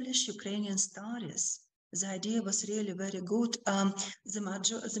establish Ukrainian studies. The idea was really very good.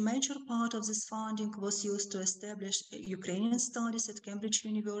 The major part of this funding was used to establish Ukrainian studies at Cambridge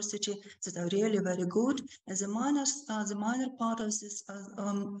University that are really very good. And the minor part of this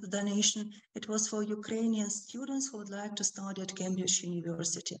donation, it was for Ukrainian students who would like to study at Cambridge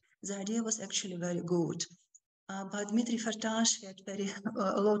University. The idea was actually very good. But Dmitry Firtash had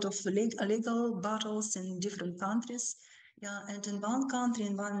a lot of legal battles in different countries. Yeah, and in one country,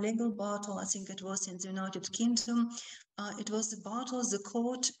 in one legal battle, I think it was in the United Kingdom, it was the battle, the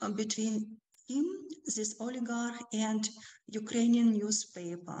court between him, this oligarch, and Ukrainian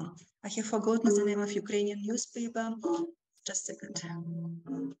newspaper. I have forgotten the name of Ukrainian newspaper. Just a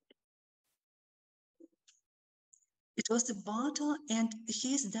second. It was a battle, and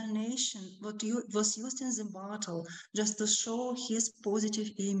his donation was used in the battle just to show his positive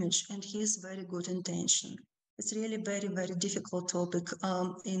image and his very good intention. It's really very, very difficult topic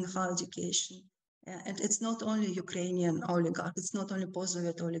in higher education. And it's not only Ukrainian oligarchs, it's not only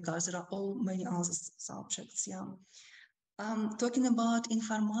post-Soviet oligarchs, there are all many other subjects, yeah. Talking about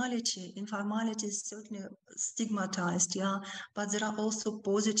informality is certainly stigmatized, yeah, but there are also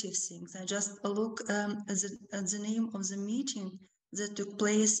positive things. I just look at the name of the meeting that took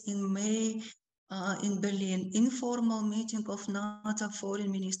place in May in Berlin, informal meeting of NATO foreign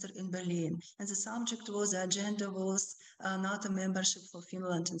minister in Berlin. And the subject was, the agenda was NATO membership for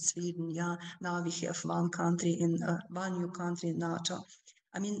Finland and Sweden. Yeah, now we have one new country in NATO.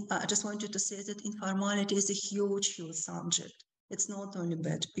 I mean, I just wanted to say that informality is a huge, huge subject. It's not only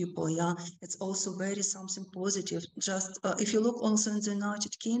bad people, yeah, it's also very something positive. Just if you look also in the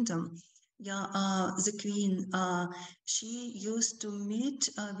United Kingdom, yeah, the Queen, she used to meet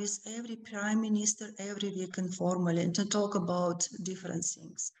with every prime minister every week informally and to talk about different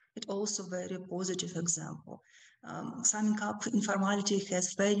things. It's also very positive example. Summing up, informality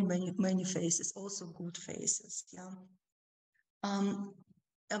has very many faces, also good faces, yeah.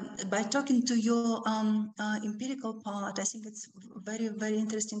 By talking to your empirical part, I think it's very, very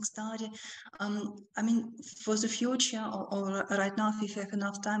interesting study. I mean, for the future or right now, if you have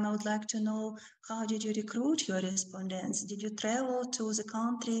enough time, I would like to know, how did you recruit your respondents? Did you travel to the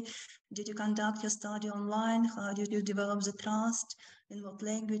country? Did you conduct your study online? How did you develop the trust? In what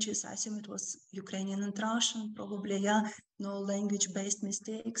languages? I assume it was Ukrainian and Russian, probably, yeah. No language-based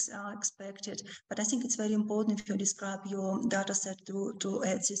mistakes are expected. But I think it's very important if you describe your data set to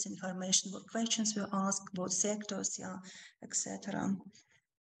add this information, what questions were asked, what sectors, yeah, etc.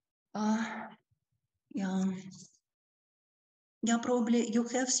 Yeah. Yeah, probably you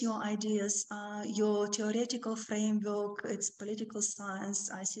have your ideas, your theoretical framework, it's political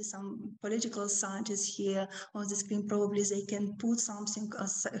science. I see some political scientists here on the screen, probably they can put something,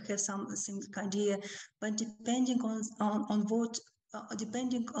 have something idea, but depending on what,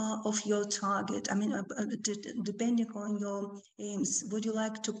 depending of your target, I mean, depending on your aims, would you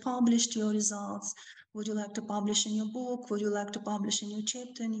like to publish your results? Would you like to publish in your book? Would you like to publish a new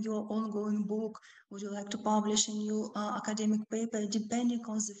chapter in your ongoing book? Would you like to publish a new academic paper, depending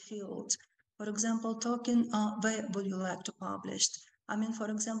on the field? For example, talking, where would you like to publish? I mean, for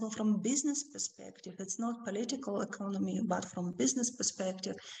example, from business perspective, it's not political economy, but from business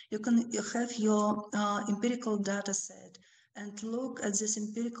perspective, you have your empirical data set and look at this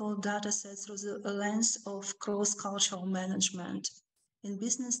empirical data set through the lens of cross-cultural management. In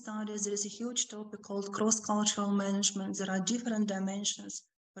business studies, there is a huge topic called cross-cultural management. There are different dimensions.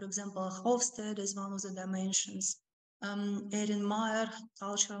 For example, Hofstede is one of the dimensions. Erin Meyer,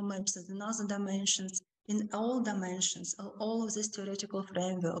 cultural maps is another dimensions. In all dimensions, all of this theoretical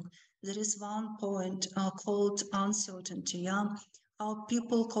framework, there is one point called uncertainty. Yeah? How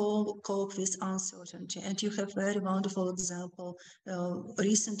people cope with uncertainty. And you have very wonderful example,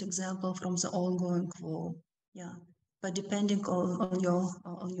 recent example from the ongoing war. Yeah, but depending on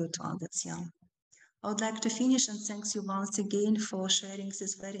your targets. Yeah. I would like to finish and thanks you once again for sharing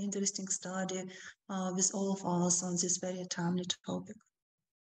this very interesting study with all of us on this very timely topic.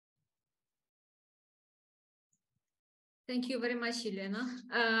 Thank you very much, Elena.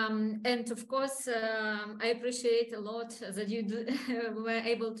 And of course, I appreciate a lot that you were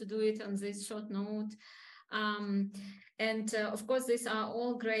able to do it on this short note. Of course, these are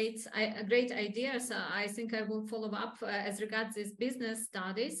all great ideas. I think I will follow up as regards these business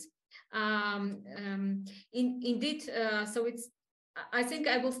studies. Indeed, so I think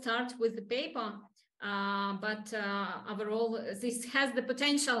I will start with the paper, but overall, this has the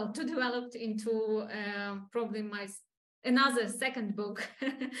potential to develop into probably another second book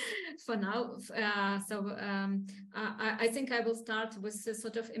for now. I think I will start with a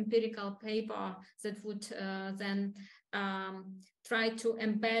sort of empirical paper that would then try to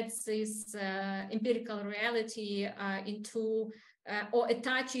embed this empirical reality into or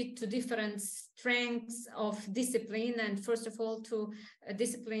attach it to different strengths of discipline, and first of all to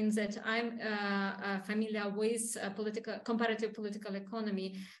disciplines that I'm familiar with, comparative political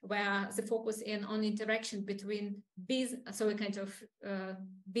economy, where the focus on interaction between so a kind of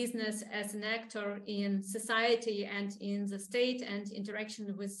business as an actor in society and in the state, and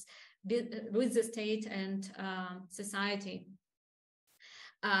interaction with the state and society.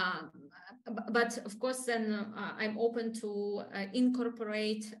 But of course, then I'm open to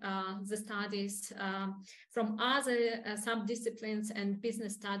incorporate the studies from other subdisciplines, and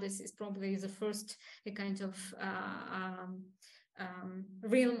business studies is probably the first kind of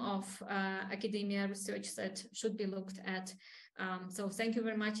realm of academia research that should be looked at. So thank you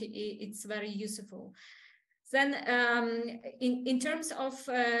very much. It's very useful. Then in terms of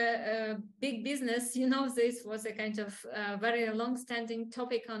big business, you know, this was a kind of very long-standing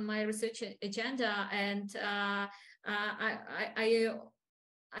topic on my research agenda, and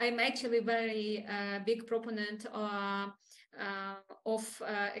I'm actually very big proponent of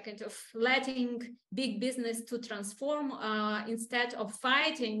a kind of letting big business to transform instead of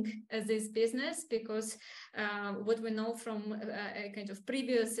fighting this business, because what we know from a kind of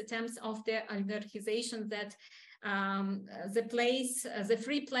previous attempts of the oligarchization, that the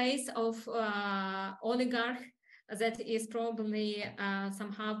free place of oligarch that is probably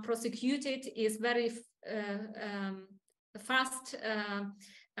somehow prosecuted is very fast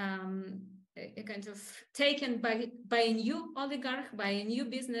kind of taken by a new oligarch, by a new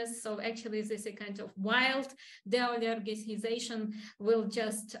business. So actually this is a kind of wild de-oligarchization will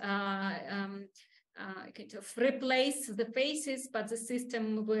just kind of replace the faces, but the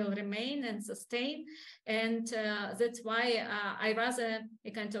system will remain and sustain. And that's why I rather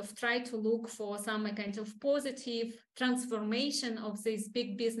kind of try to look for some kind of positive transformation of this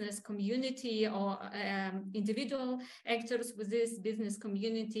big business community or individual actors with this business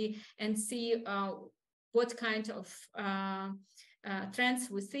community, and see what kind of trends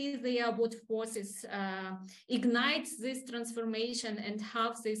we see there, what forces ignite this transformation, and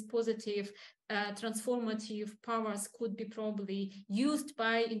how these positive transformative powers could be probably used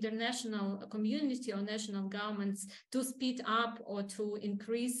by international community or national governments to speed up or to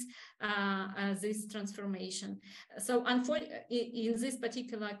increase this transformation. So in this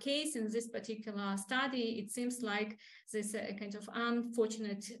particular case, in this particular study, it seems like this kind of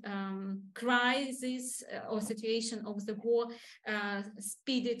unfortunate crisis or situation of the war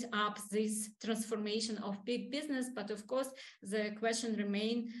speeded up this transformation of big business. But of course, the question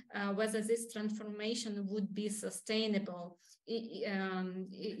remains whether this transformation would be sustainable in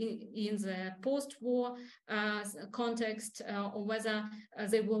the post-war context, or whether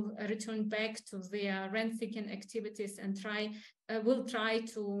they will return back to their rent-seeking activities and will try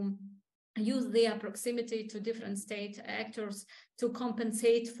to use their proximity to different state actors to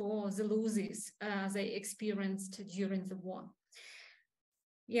compensate for the losses they experienced during the war.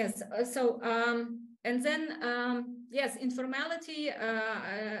 Yes, so and then yes, informality,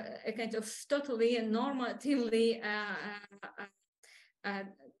 a kind of totally and normatively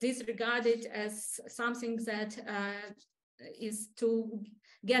disregarded as something that is to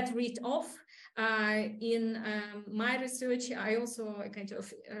get rid of. In my research, I also kind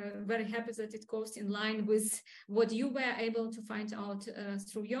of very happy that it goes in line with what you were able to find out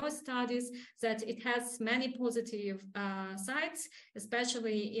through your studies, that it has many positive sides,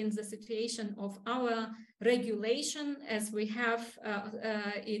 especially in the situation of our regulation, as we have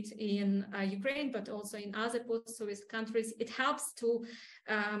it in Ukraine, but also in other post-Soviet countries. It helps to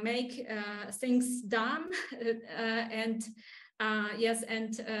make things done and yes,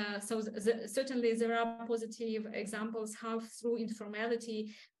 and so certainly there are positive examples how through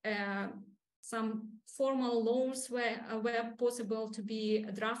informality some formal laws were possible to be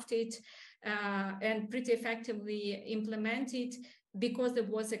drafted and pretty effectively implemented, because there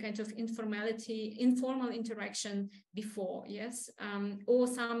was a kind of informal interaction before, yes, or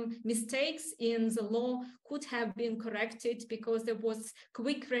some mistakes in the law could have been corrected because there was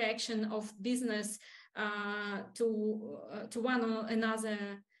quick reaction of business to one or another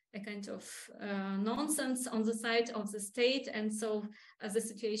a kind of nonsense on the side of the state, and so the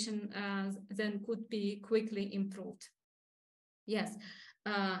situation then could be quickly improved. Yes.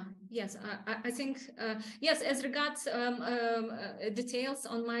 Yes, I think, yes, as regards details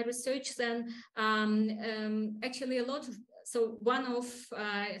on my research, then actually a lot of, so one of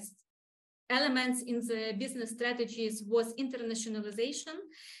elements in the business strategies was internationalization,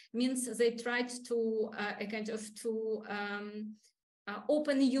 means they tried to kind of to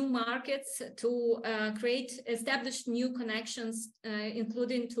open new markets, to establish new connections,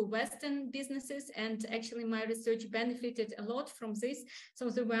 including to Western businesses. And actually my research benefited a lot from this. So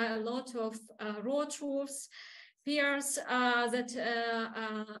there were a lot of road tours, fairs that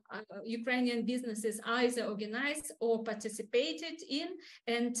Ukrainian businesses either organized or participated in.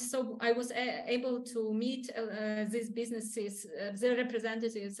 And so I was able to meet these businesses, the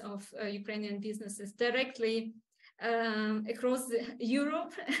representatives of Ukrainian businesses directly across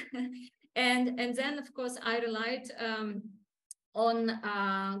Europe. and then, of course, I relied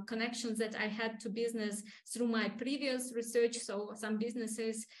on connections that I had to business through my previous research. So some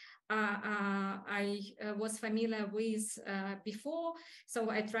businesses I was familiar with before, so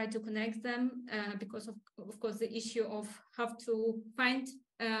I tried to connect them because of course the issue of how to find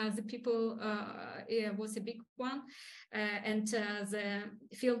the people was a big one, and the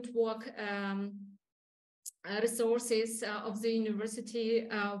fieldwork resources of the university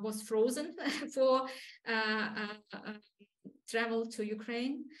was frozen for travel to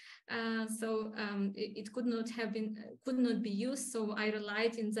Ukraine, so it could not be used. So I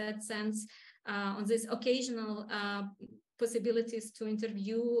relied in that sense on this occasional possibilities to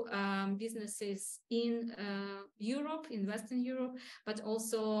interview businesses in Europe, in Western Europe, but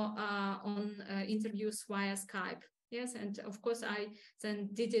also on interviews via Skype. Yes, and of course I then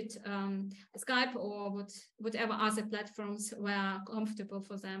did it Skype or whatever other platforms were comfortable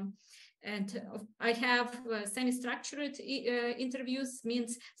for them. And I have semi-structured interviews,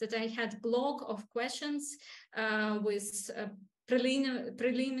 means that I had block of questions with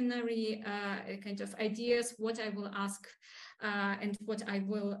preliminary kind of ideas what I will ask and what I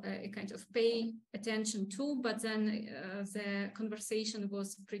will kind of pay attention to, but then the conversation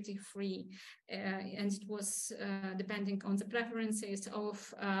was pretty free, and it was depending on the preferences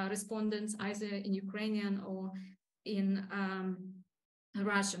of respondents, either in Ukrainian or in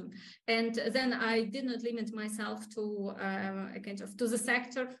Russian. And then I did not limit myself to kind of to the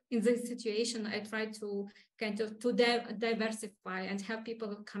sector. In this situation, I tried to kind of to diversify and have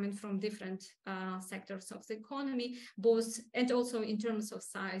people coming from different sectors of the economy, both and also in terms of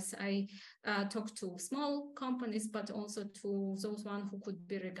size. I talked to small companies, but also to those one who could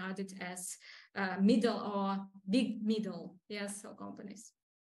be regarded as middle or big middle, yes, so companies.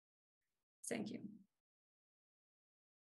 Thank you.